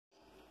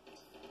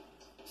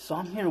So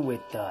I'm here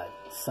with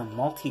some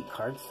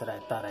multi-carts that I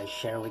thought I'd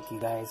share with you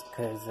guys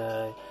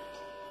because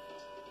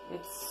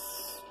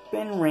it's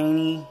been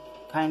rainy,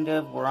 kind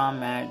of, where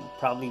I'm at,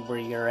 probably where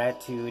you're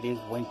at too. It is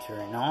winter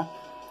and all.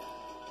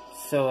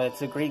 So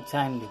it's a great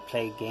time to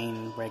play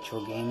retro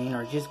gaming,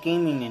 or just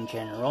gaming in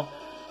general.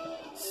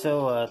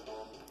 So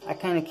I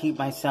kind of keep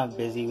myself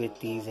busy with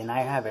these, and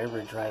I have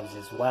EverDrives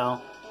as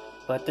well.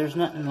 But there's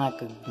nothing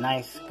like a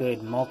nice,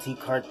 good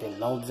multi-cart that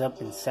loads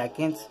up in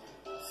seconds.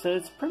 So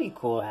it's pretty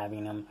cool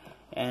having them,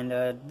 and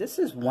this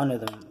is one of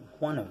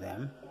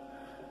them.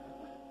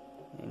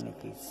 And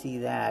if you see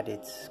that,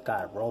 it's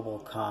got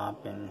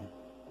RoboCop, and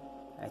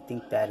I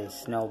think that is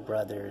Snow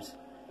Brothers.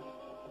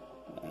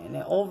 And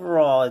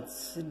overall,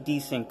 it's a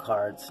decent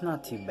card. It's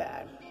not too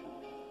bad.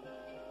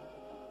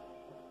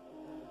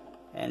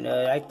 And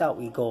I thought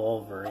we'd go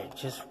over it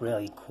just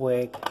really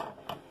quick.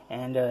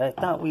 And I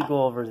thought we'd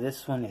go over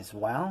this one as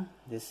well.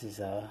 This is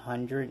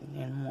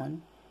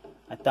 101.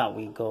 I thought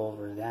we'd go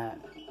over that.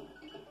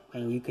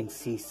 And you can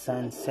see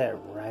Sunset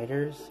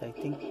Riders, I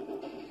think,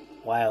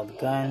 Wild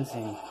Guns,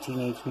 and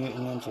Teenage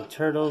Mutant Ninja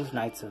Turtles,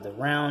 Knights of the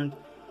Round,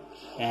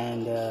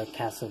 and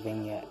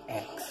Castlevania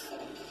X.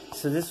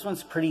 So this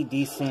one's pretty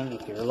decent.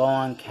 If you're low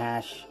on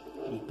cash,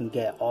 you can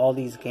get all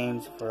these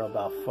games for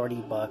about 40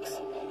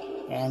 bucks.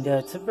 And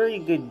it's a very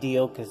good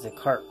deal because the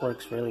cart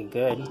works really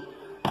good.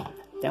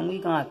 Then we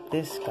got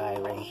this guy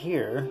right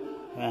here,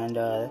 and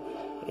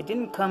it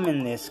didn't come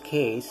in this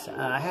case.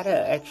 I had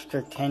an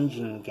extra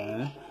Tengen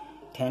game.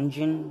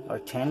 Tengen,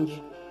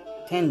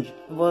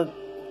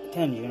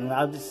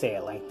 I'll just say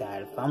it like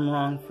that. If I'm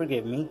wrong,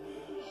 forgive me.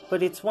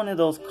 But it's one of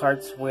those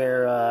carts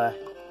where,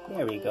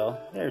 there we go,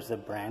 there's the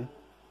brand,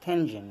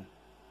 Tengen.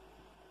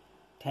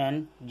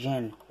 It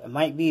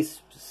might be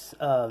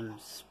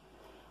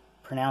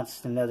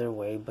pronounced another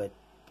way, but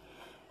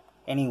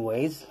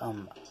anyways,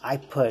 I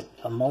put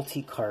a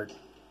multi-cart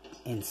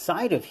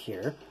inside of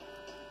here,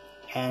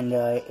 and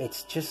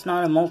it's just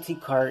not a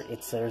multi-cart.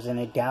 There's an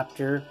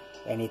adapter,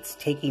 and it's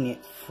taking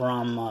it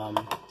from,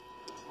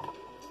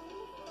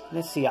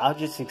 let's see, I'll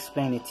just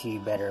explain it to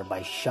you better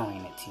by showing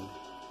it to you.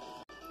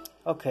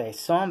 Okay,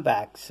 so I'm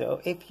back.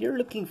 So if you're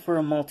looking for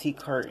a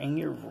multi-cart and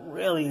you're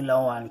really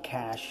low on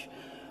cash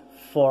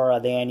for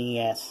the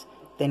NES,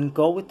 then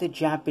go with the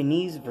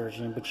Japanese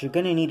version, but you're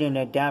going to need an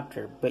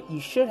adapter. But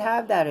you should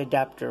have that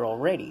adapter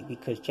already,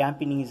 because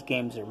Japanese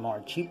games are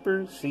more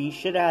cheaper, so you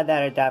should have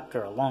that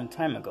adapter a long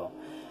time ago.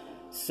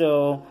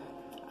 So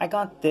I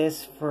got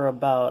this for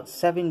about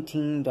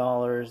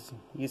 $17.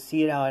 You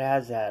see how it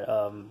has that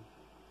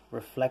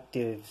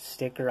reflective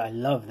sticker. I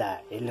love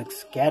that. It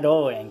looks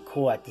ghetto and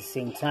cool at the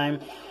same time,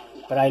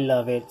 but I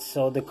love it.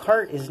 So the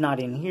cart is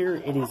not in here.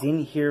 It is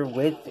in here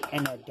with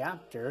an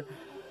adapter,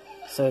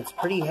 so it's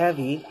pretty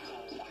heavy.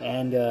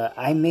 And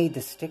I made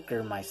the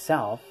sticker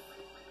myself,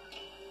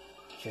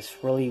 just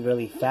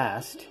really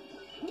fast,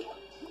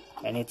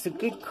 and it's a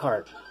good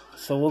cart.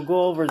 So we'll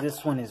go over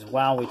this one as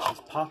well, which is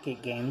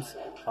Pocket Games,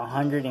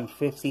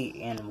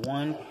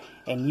 151.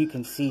 And you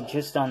can see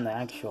just on the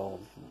actual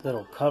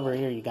little cover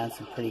here, you got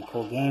some pretty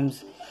cool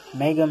games.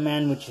 Mega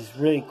Man, which is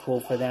really cool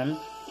for them.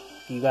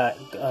 You got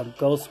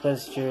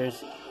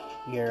Ghostbusters,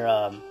 your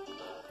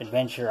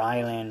Adventure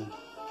Island,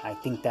 I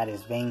think that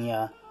is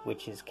Vania,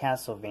 which is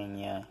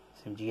Castlevania.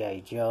 Some G.I.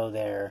 Joe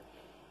there,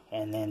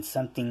 and then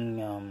something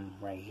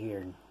right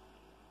here,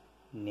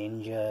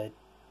 Ninja.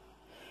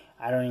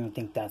 I don't even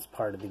think that's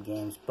part of the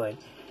games, but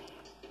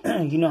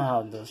you know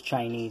how those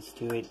Chinese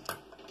do it.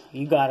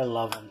 You gotta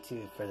love them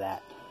too for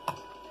that.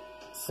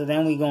 So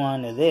then we go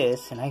on to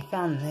this, and I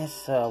found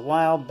this a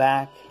while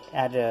back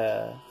at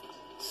a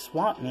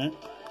swap meet,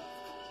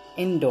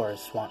 indoor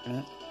swap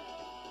meet,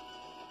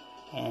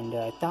 and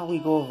I thought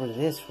we'd go over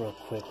this real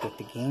quick with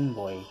the Game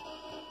Boy.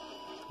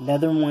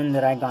 Another one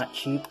that I got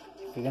cheap.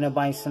 If you're gonna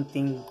buy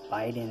something,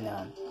 buy it in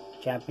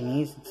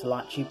Japanese. It's a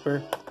lot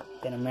cheaper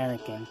than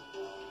American.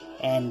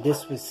 And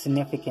this was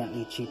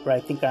significantly cheaper. I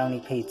think I only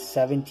paid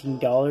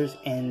 $17,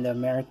 and the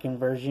American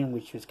version,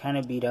 which was kind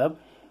of beat up,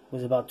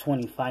 was about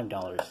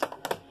 $25.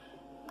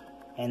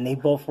 And they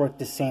both work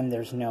the same.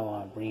 There's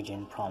no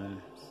region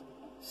problems.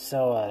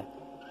 So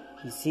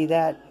you see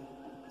that?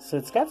 So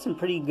it's got some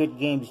pretty good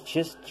games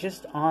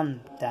just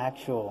on the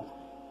actual.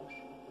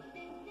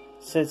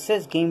 So it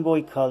says Game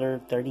Boy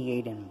Color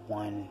 38 and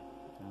 1.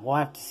 We'll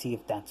have to see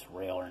if that's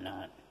real or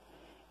not,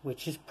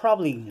 which is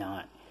probably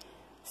not.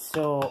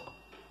 So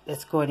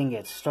let's go ahead and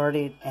get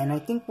started. And I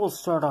think we'll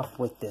start off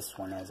with this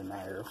one, as a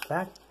matter of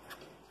fact.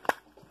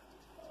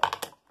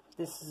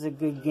 This is a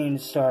good game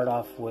to start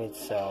off with,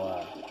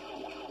 so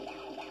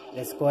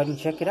let's go ahead and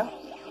check it out.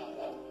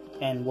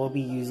 And we'll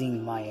be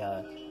using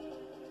my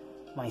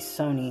my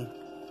Sony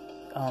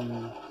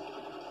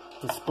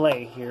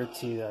display here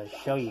to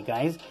show you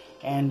guys.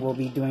 And we'll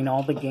be doing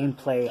all the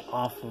gameplay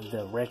off of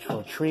the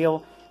Retro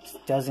Trio.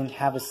 It doesn't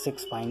have a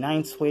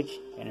 6x9 switch,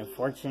 and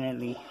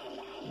unfortunately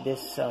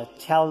this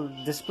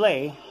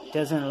display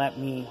doesn't let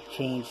me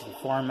change the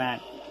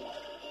format,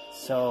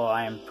 so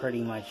I am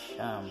pretty much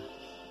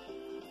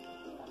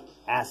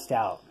assed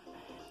out.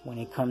 when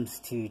it comes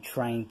to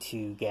trying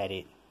to get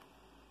it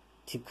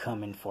to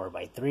come in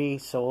 4x3.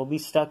 So we'll be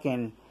stuck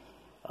in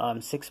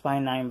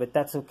 6x9, but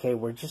that's okay.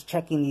 We're just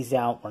checking these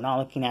out. We're not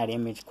looking at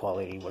image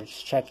quality. We're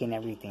just checking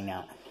everything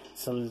out.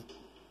 So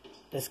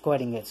let's go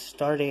ahead and get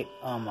started.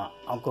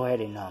 I'll go ahead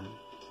and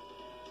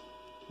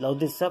load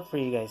this up for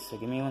you guys. So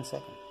give me 1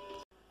 second.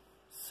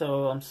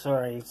 So I'm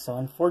sorry. So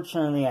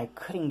unfortunately, I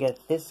couldn't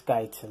get this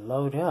guy to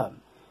load up.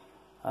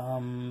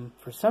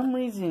 For some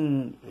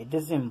reason, it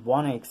doesn't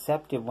want to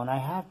accept it when I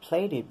have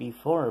played it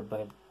before,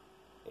 but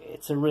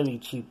it's a really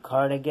cheap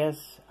card, I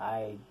guess.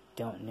 I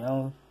don't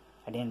know.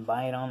 I didn't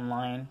buy it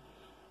online.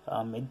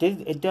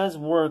 It does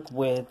work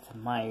with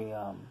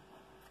my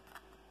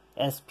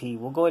SP.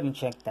 We'll go ahead and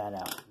check that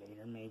out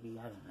later, maybe.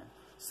 I don't know.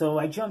 So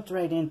I jumped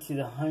right into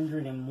the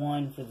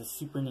 101 for the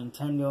Super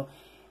Nintendo,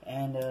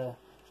 and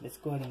let's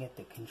go ahead and get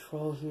the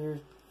control here.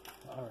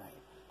 All right.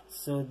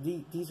 So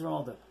these are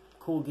all the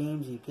cool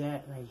games you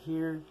get right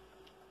here.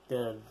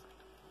 The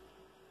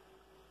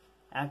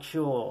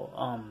actual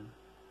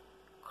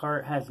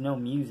cart has no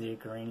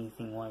music or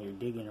anything while you're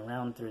digging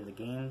around through the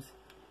games,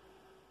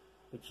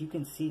 but you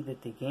can see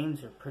that the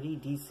games are pretty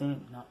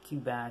decent, not too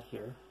bad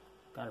here.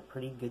 Got a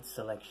pretty good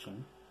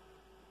selection.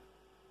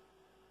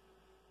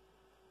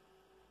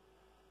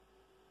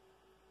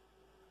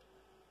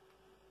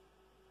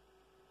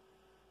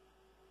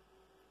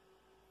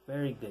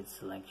 Very good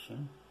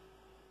selection.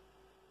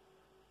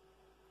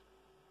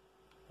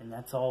 And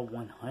that's all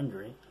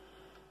 100.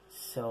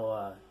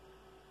 So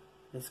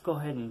let's go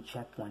ahead and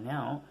check one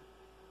out.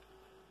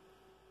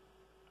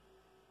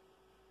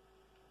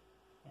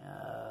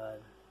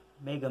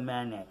 Mega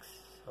Man X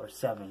or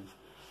 7.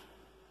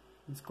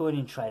 Let's go ahead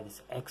and try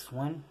this X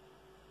one,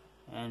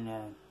 and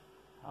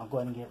I'll go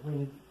ahead and get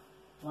rid of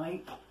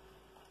light.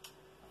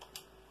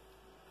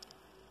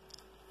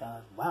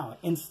 Wow,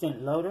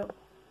 instant load up.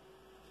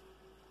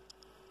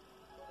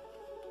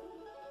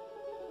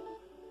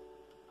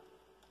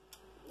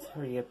 Let's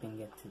hurry up and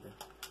get to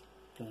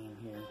the game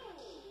here.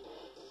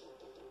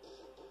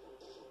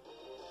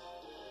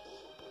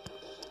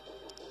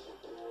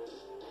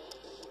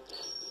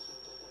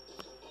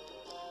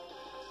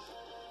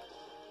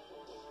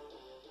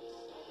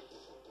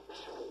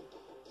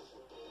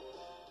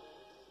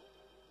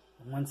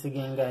 Once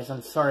again, guys,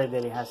 I'm sorry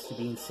that it has to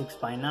be in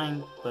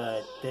 6x9,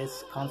 but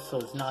this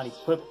console is not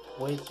equipped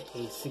with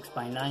a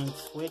 6x9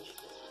 switch,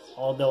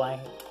 although I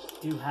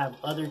do have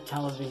other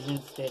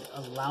televisions that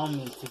allow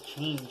me to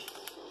change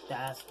the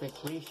aspect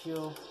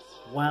ratio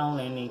while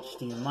in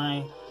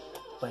HDMI,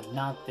 but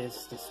not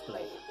this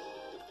display.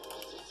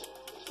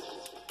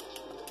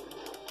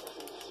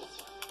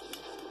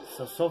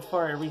 So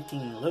far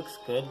everything looks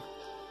good.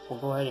 We'll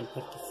go ahead and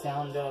put the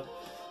sound up.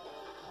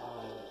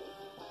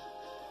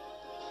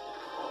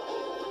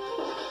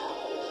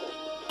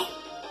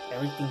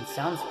 Everything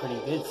sounds pretty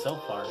good so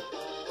far.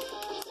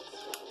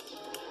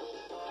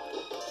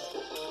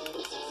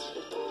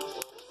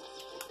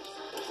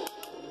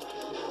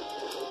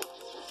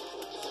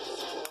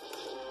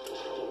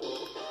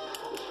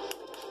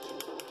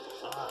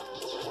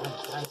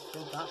 I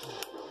still got me.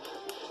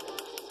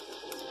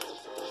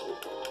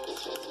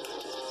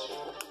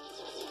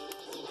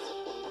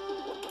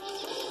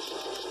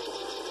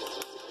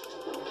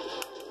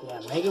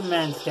 Yeah, Mega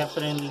Man's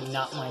definitely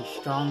not my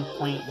strong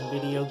point in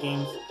video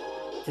games.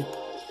 To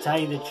tell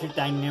you the truth,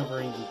 I never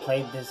even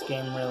played this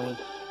game really.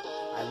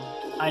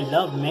 I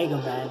love Mega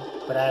Man,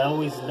 but I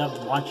always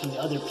loved watching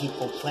other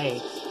people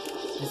play.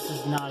 This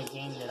is not a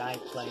game that I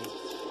play.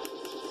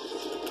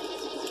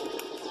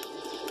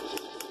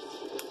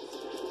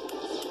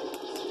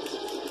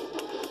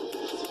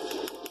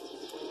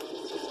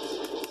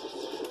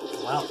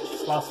 Wow,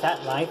 just lost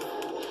that life.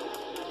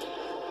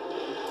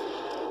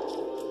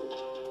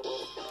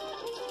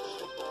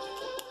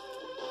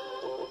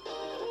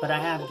 But I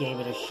have gave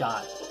it a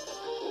shot.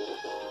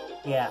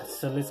 Yeah,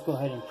 so let's go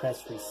ahead and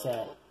press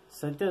reset.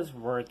 So it does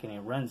work and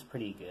it runs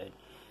pretty good.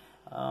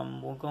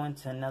 We'll go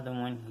into another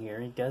one here.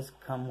 It does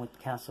come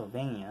with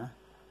Castlevania.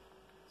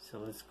 So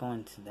let's go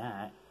into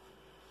that.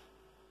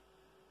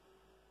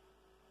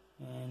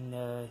 And,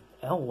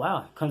 oh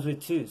wow, it comes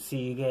with two. So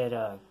you get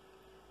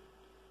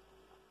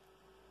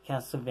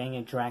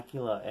Castlevania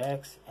Dracula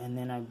X, and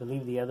then I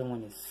believe the other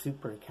one is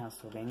Super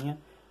Castlevania.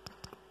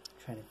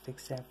 Try to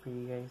fix that for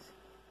you guys.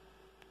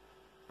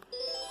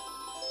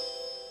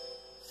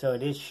 So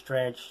it is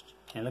stretched,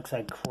 and it looks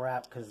like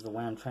crap because of the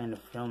way I'm trying to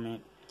film it.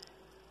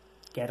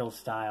 Ghetto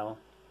style.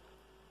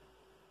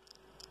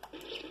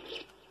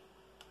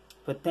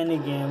 But then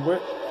again, we're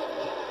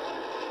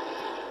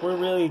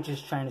really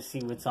just trying to see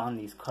what's on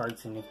these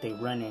carts and if they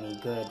run any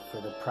good for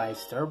the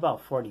price. They're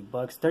about 40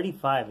 bucks.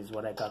 35 is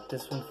what I got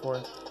this one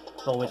for.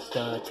 But with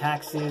the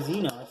taxes,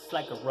 you know, it's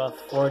like a rough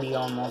 40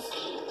 almost.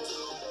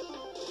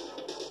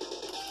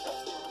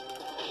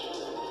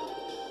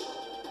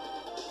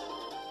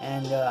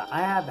 And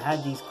I have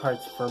had these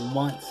carts for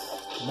months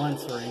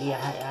already. I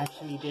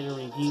actually did a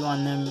review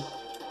on them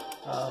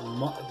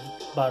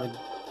about a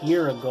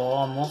year ago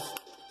almost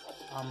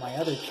on my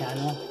other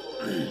channel.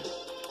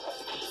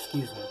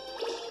 Excuse me.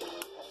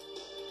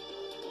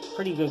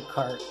 pretty good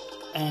cart,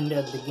 and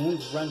the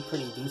games run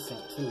pretty decent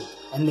too,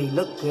 and they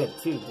look good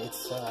too.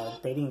 It's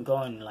they didn't go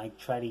and like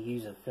try to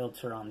use a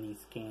filter on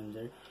these games.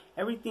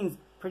 Everything's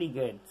pretty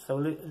good. So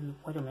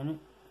wait a minute.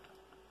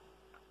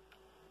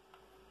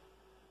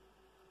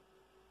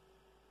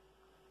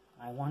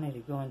 I wanted to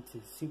go into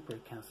Super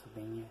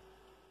Castlevania.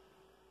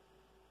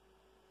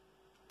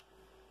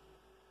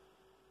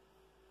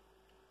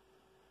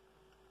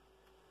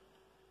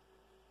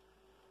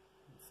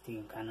 It's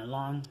taking kind of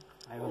long.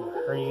 I want to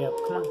hurry up.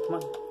 Come on, come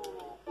on.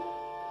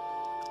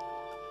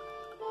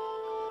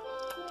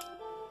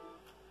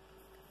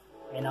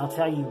 And I'll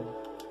tell you,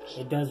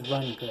 it does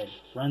run good.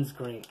 Runs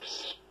great.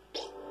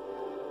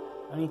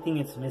 Only thing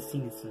it's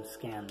missing is some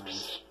scan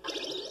lines.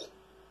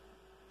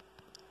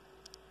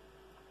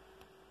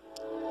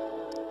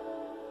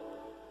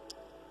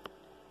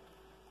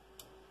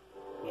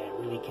 Yeah, I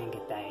really can't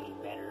get that any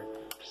better.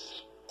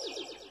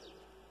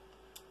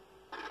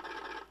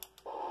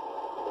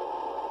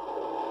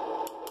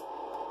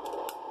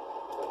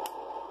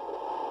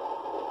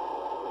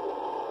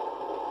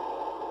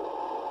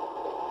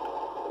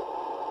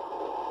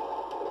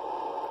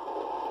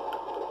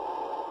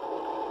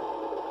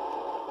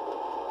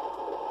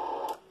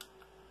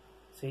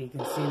 So you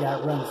can see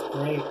that runs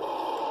great.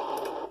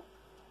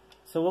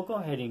 So we'll go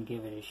ahead and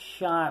give it a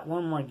shot.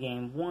 One more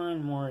game.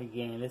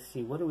 Let's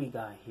see, what do we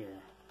got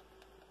here?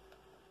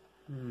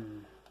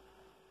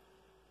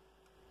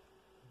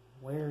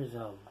 Where's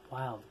a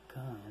Wild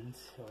Guns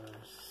or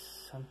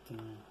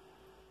something?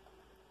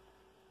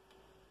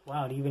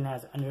 Wow, it even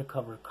has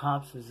Undercover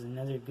Cops, which is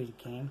another good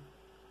game.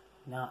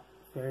 Not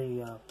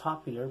very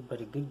popular,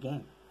 but a good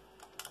game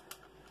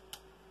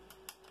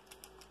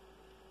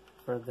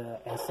for the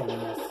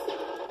SNES.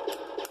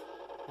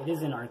 It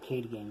is an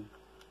arcade game,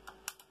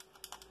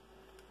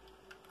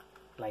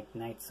 like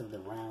Knights of the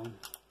Round.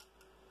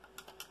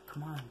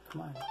 Come on,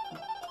 come on, come on.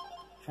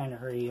 Trying to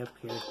hurry up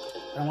here.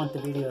 I don't want the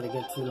video to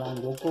get too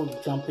long. We'll go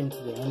jump into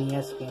the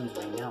NES games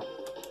right now,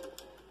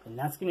 and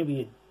that's going to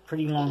be a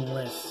pretty long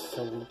list,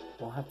 so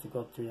we'll have to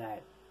go through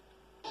that.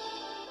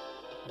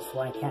 That's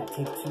why I can't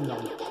take too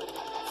long.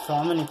 So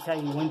I'm going to tell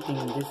you one thing.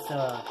 This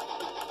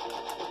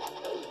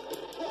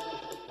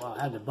well,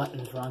 I have the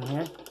buttons wrong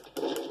here.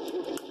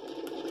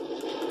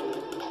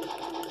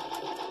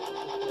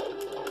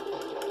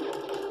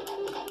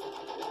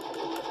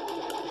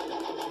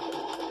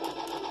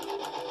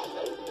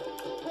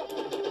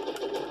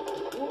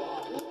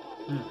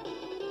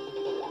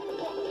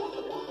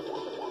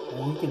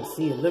 And you can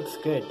see it looks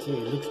good too.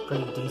 It looks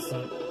pretty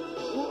decent.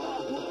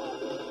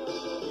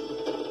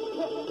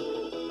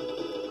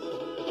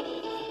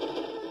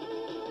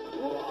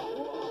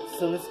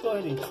 So let's go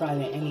ahead and try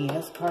the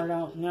NES card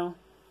out now.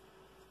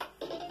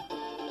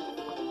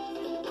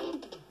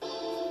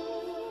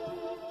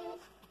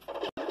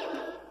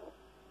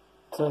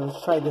 So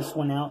let's try this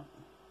one out.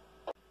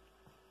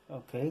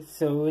 Okay,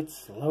 so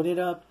it's loaded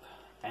up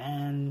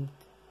and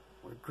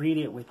we're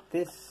greeted with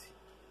this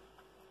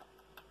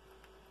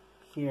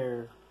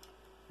here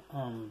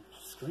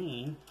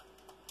screen.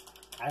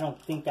 I don't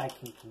think I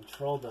can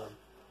control the...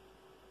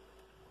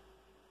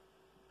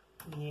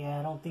 Yeah,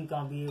 I don't think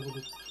I'll be able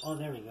to... Oh,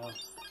 there we go.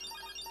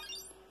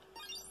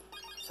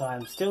 So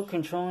I'm still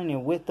controlling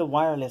it with the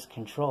wireless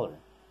controller.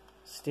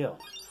 Still.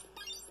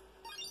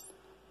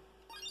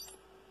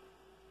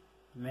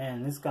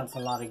 Man, this got a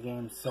lot of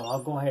games, so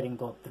I'll go ahead and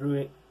go through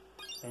it.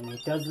 And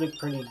it does look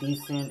pretty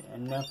decent,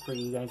 enough for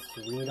you guys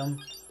to read them.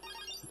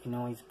 You can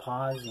always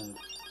pause and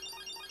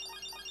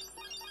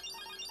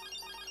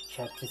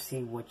check to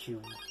see what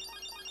you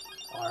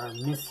are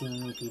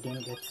missing if you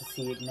didn't get to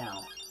see it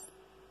now.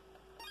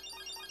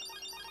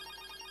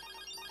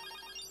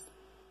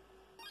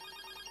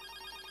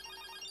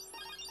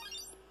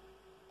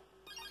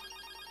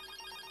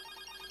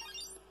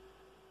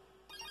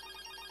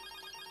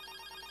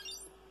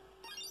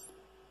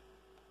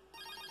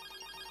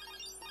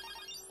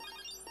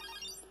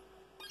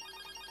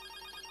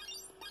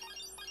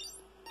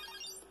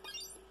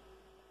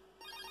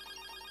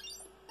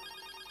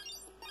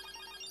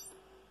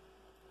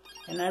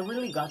 And I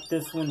really got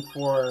this one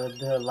for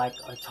the like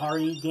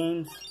Atari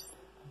games.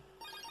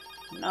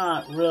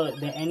 Not really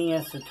the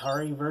NES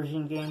Atari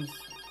version games.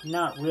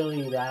 Not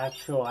really the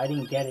actual. I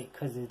didn't get it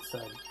because it's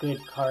a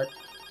good cart.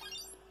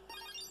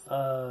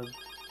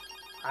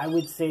 I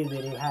would say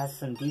that it has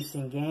some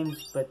decent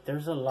games, but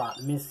there's a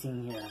lot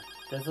missing here.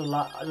 There's a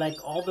lot, like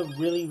all the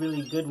really,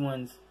 really good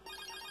ones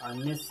are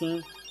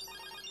missing.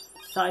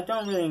 So I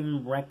don't really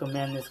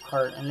recommend this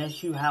cart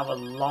unless you have a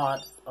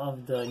lot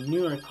of the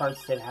newer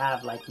carts that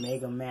have like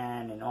Mega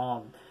Man and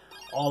all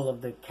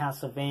of the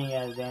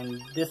Castlevania. Then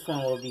this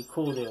one will be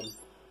cool to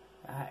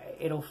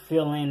it'll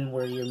fill in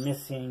where you're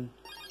missing.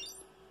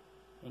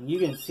 And you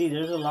can see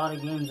there's a lot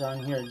of games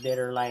on here that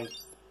are like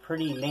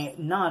pretty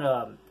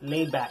not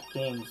laid back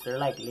games. They're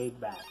like laid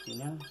back, you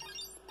know.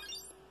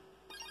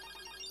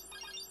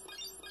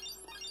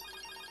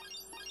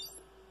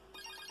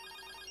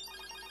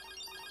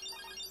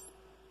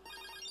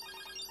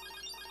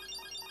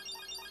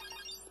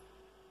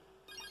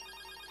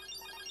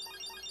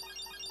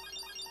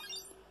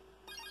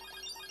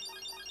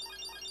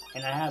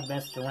 And I have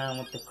messed around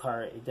with the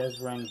cart. It does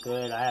run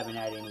good. I haven't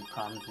had any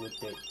problems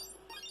with it.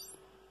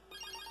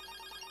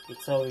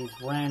 It's always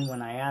ran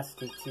when I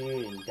asked it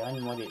to and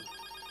done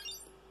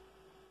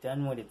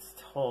what it's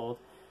told.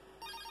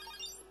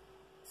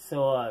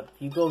 So if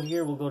you go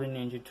here, we'll go to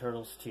Ninja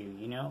Turtles 2,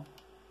 you know?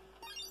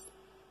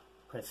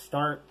 Press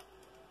start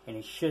and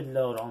it should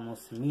load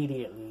almost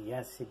immediately.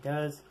 Yes, it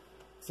does.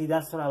 See,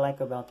 that's what I like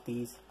about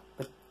these.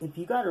 But if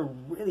you got a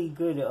really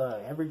good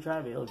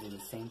EverDrive, it'll do the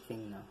same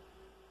thing now.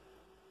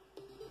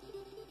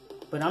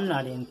 But I'm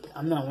not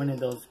one of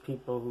those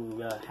people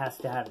who has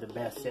to have the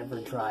best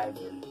EverDrive.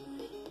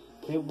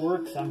 If it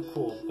works, I'm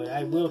cool. But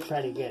I will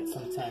try to get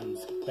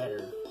sometimes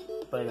better.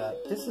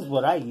 But this is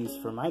what I use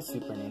for my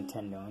Super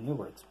Nintendo, and it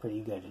works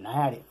pretty good. And I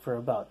had it for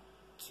about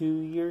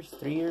 2 years,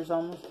 3 years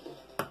almost.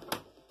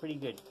 Pretty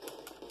good.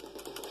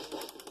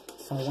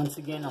 So once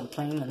again, I'm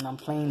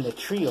playing the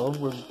trio.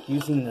 We're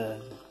using the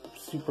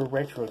Super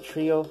Retro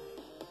Trio.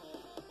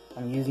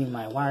 I'm using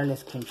my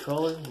wireless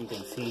controller. You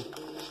can see.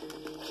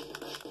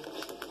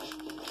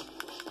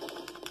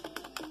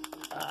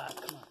 Come on.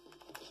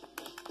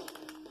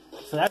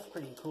 So that's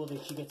pretty cool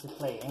that you get to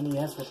play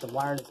NES with the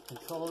wireless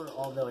controller,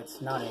 although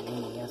it's not an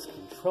NES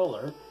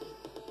controller.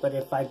 But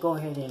if I go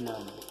ahead and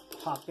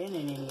pop in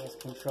an NES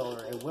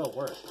controller, it will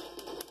work.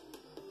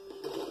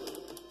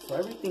 So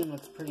everything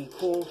looks pretty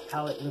cool.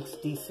 Palette looks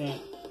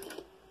decent.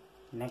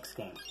 Next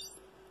game.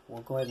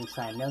 We'll go ahead and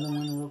try another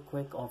one real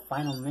quick. Oh,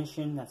 Final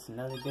Mission. That's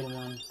another good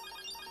one.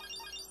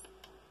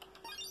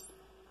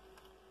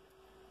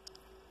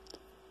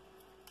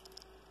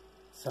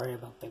 Sorry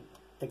about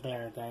the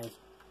glare, guys.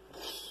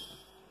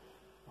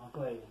 I'll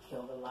go ahead and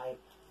kill the light.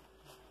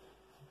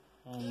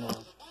 And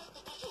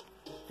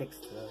fix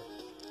the...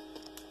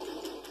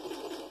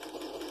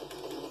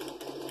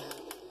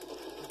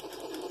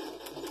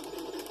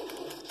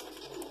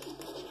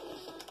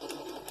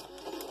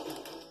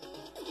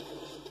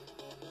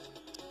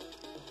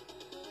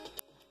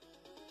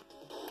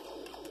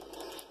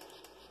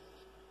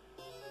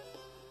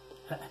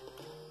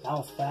 That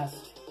was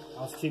fast. I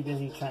was too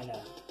busy trying to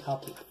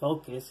help it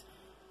focus.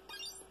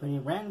 But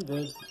it ran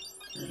good. So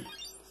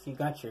you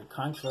got your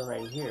Contra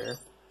right here.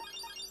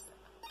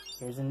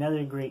 Here's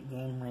another great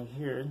game right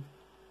here.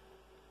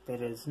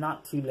 That is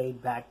not too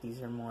laid back.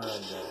 These are more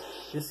of the...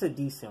 This is a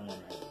decent one,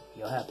 right?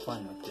 You'll have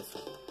fun with this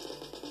one.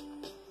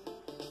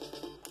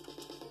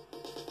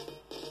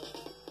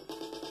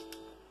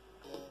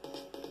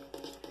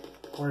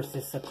 Of course,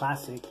 it's a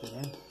classic, you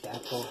know,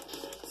 Jackal.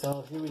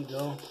 So here we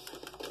go.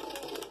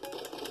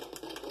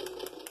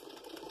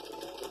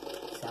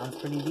 Sounds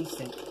pretty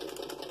decent.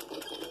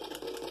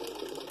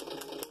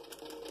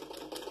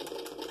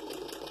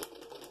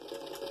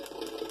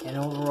 And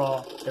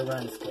overall, it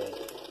runs good.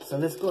 So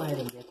let's go ahead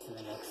and get to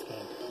the next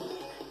game.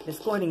 Let's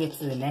go ahead and get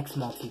to the next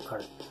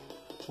multi-cart,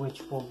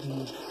 which will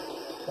be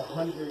the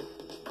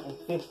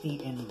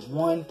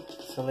 150-in-1.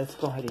 So let's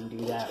go ahead and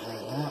do that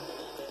right now.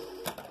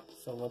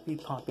 So we'll be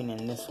popping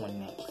in this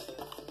one next.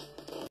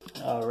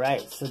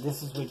 Alright, so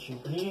this is what you're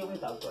greeted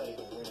with. I'll go ahead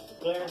and get rid of the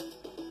glare.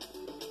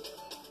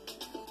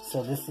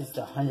 So this is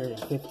the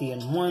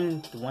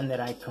 150-in-1, the one that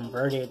I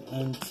converted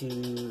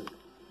into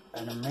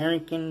an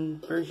American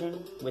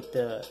version with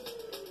the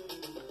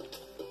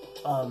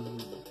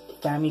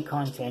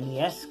Famicom to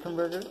NES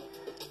converter.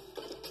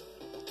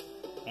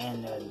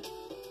 And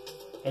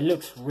it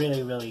looks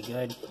really, really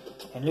good.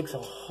 It looks a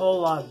whole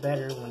lot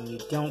better when you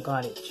don't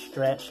got it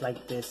stretched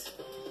like this.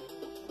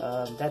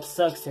 That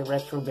sucks that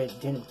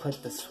Retrobit didn't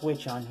put the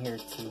switch on here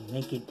to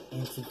make it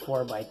into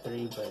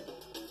 4x3, but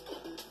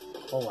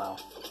oh wow.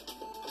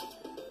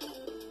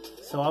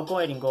 So I'll go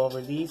ahead and go over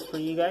these for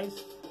you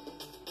guys.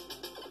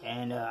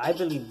 And I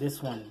believe this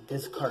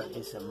cart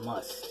is a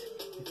must.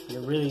 If you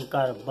really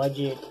got a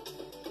budget,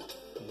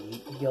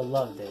 you'll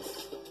love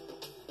this.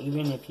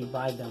 Even if you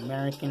buy the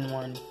American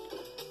one,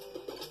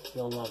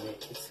 you'll love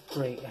it. It's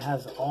great. It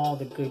has all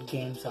the good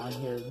games on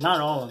here.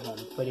 Not all of them,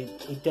 but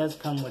it does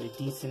come with a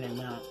decent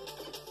amount.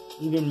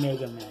 Even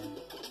Mega Man.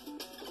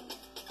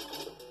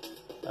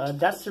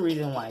 That's the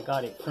reason why I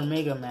got it, for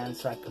Mega Man,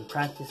 so I can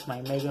practice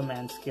my Mega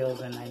Man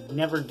skills, and I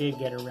never did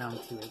get around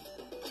to it.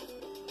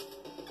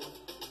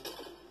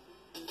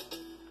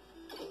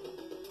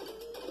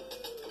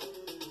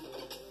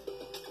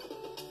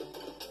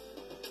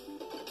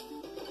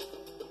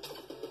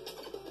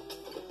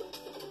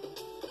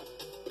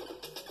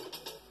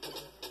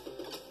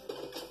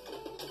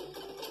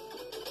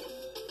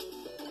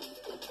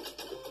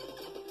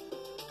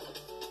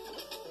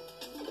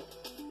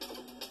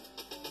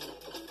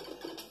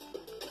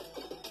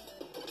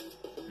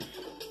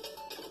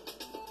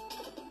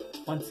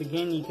 Once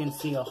again, you can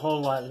see a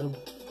whole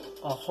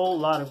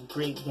lot of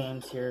great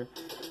games here.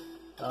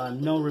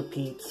 No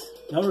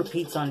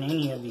repeats on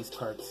any of these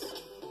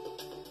carts.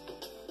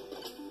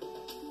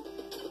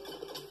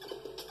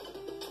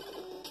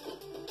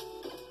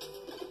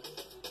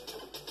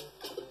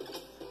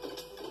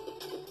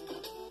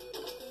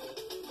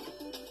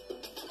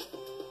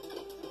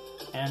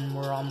 And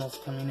we're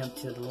almost coming up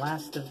to the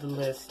last of the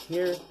list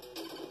here.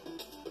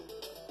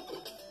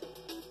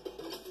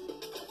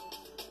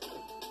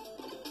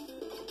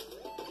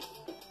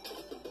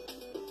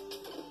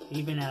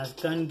 even has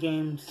gun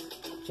games,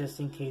 just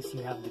in case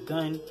you have the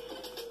gun.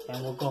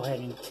 And we'll go ahead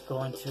and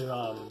go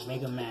into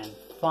Mega Man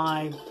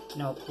 5.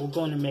 No, we'll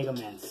go into Mega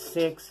Man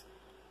 6.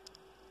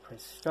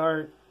 Press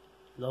start.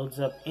 Loads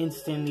up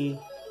instantly.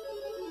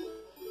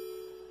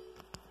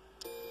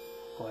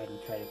 Go ahead and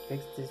try to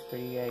fix this for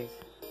you guys.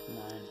 Come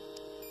on.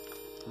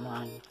 Come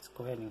on. Let's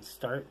go ahead and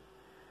start.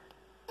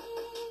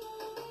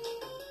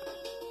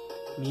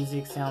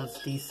 Music sounds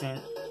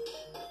decent.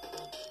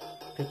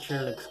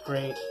 Picture looks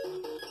great.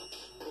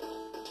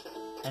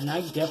 And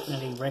I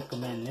definitely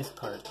recommend this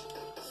card.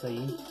 So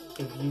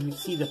if you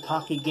see the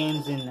Pocket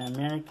Games in the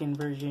American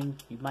version,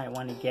 you might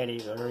want to get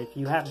it. Or if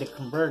you have the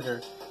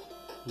converter,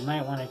 you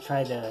might want to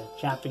try the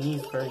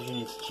Japanese version.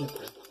 It's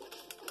cheaper.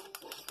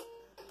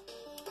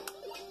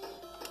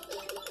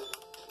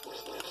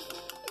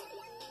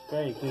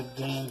 Very good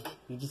game.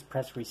 You just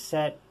press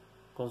reset.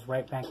 Goes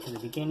right back to the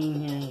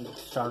beginning here. You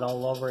start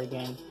all over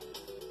again.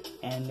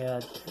 And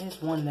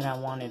there's one that I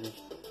wanted to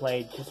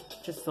play.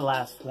 Just the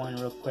last one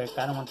real quick.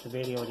 I don't want the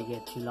video to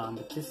get too long,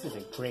 but this is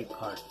a great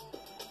card.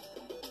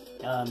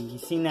 You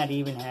seen that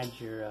even had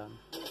your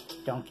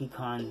Donkey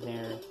Kong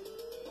there.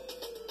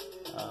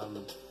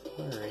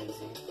 Where is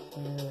it?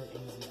 Where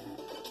is that?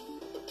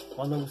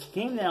 Well, the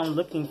game that I'm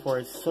looking for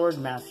is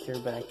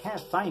Swordmaster, but I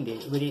can't find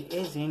it. But it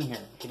is in here.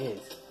 It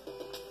is.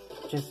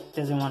 Just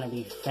doesn't want to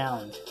be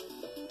found.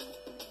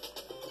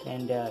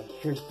 And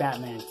here's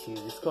Batman 2.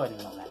 Let's go ahead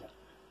and load that up.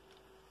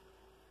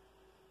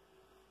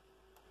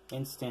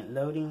 Instant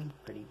loading.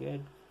 Pretty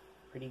good.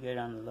 Pretty good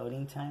on the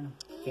loading time.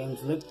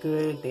 Games look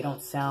good. They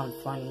don't sound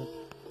funny.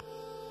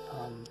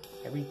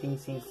 Everything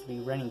seems to be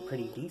running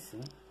pretty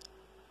decent.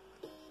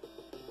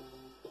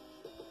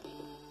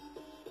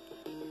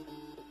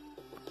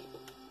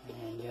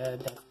 And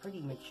that's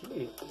pretty much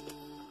it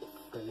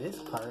for this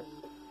card.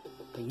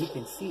 But you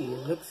can see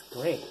it looks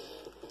great.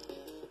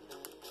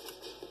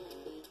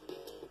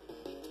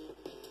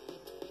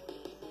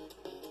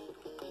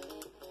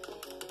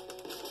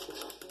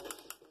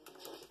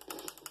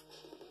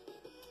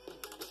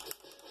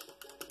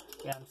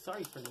 Yeah, I'm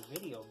sorry for the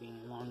video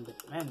being long,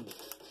 but man,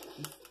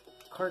 these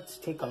cards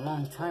take a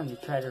long time to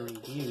try to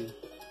review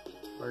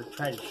or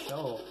try to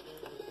show.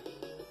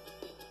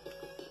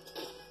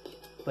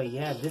 But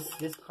yeah,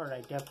 this card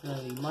I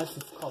definitely must.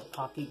 It's called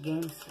Pocket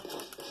Games.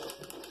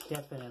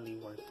 Definitely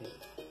worth it.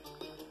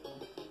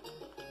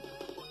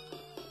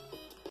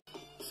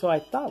 So I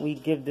thought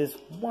we'd give this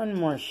one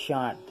more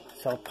shot.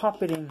 So I'll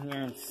pop it in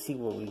here and see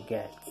what we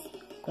get.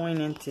 Going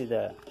into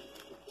the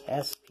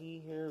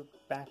SP here,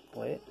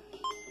 backlit.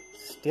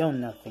 Still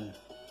nothing.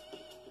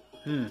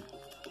 And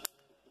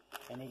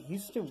it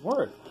used to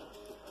work.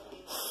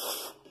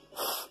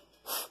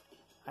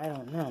 I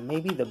don't know.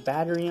 Maybe the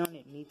battery on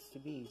it needs to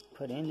be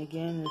put in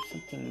again or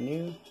something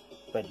new.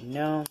 But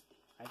no,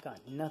 I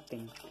got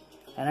nothing.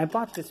 And I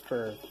bought this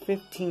for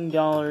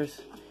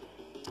 $15.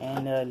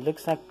 And it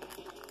looks like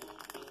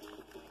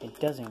it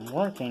doesn't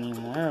work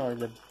anymore.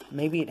 Or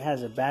maybe it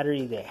has a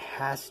battery that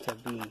has to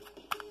be.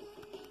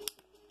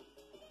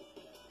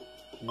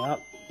 Nope,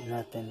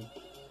 nothing.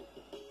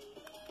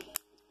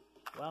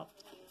 Well,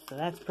 so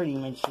that's pretty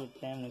much it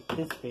then with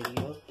this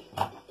video.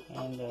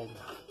 And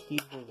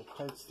these are the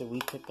cards that we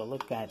took a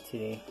look at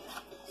today.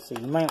 So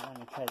you might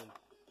want to try to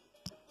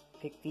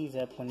pick these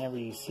up whenever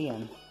you see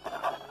them.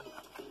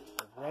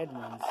 The red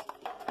ones.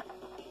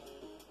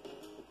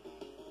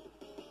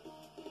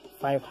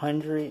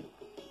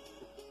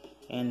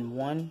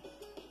 501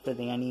 for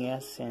the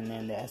NES, and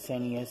then the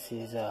SNES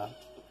is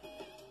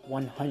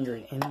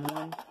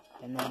 101.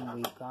 And then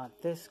we got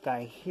this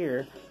guy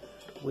here,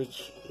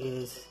 which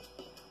is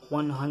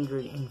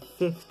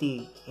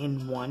 150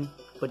 in one,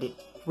 but it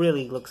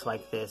really looks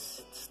like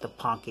this. It's the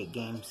Pocket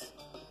Games.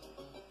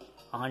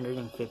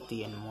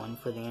 150 in one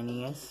for the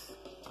NES.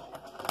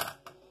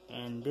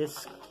 And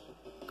this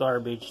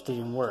garbage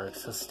didn't work,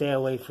 so stay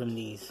away from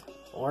these.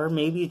 Or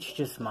maybe it's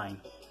just mine.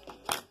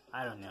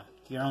 I don't know.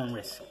 Your own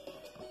risk.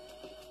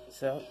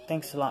 So,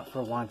 thanks a lot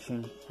for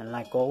watching, and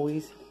like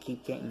always,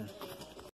 keep gaming.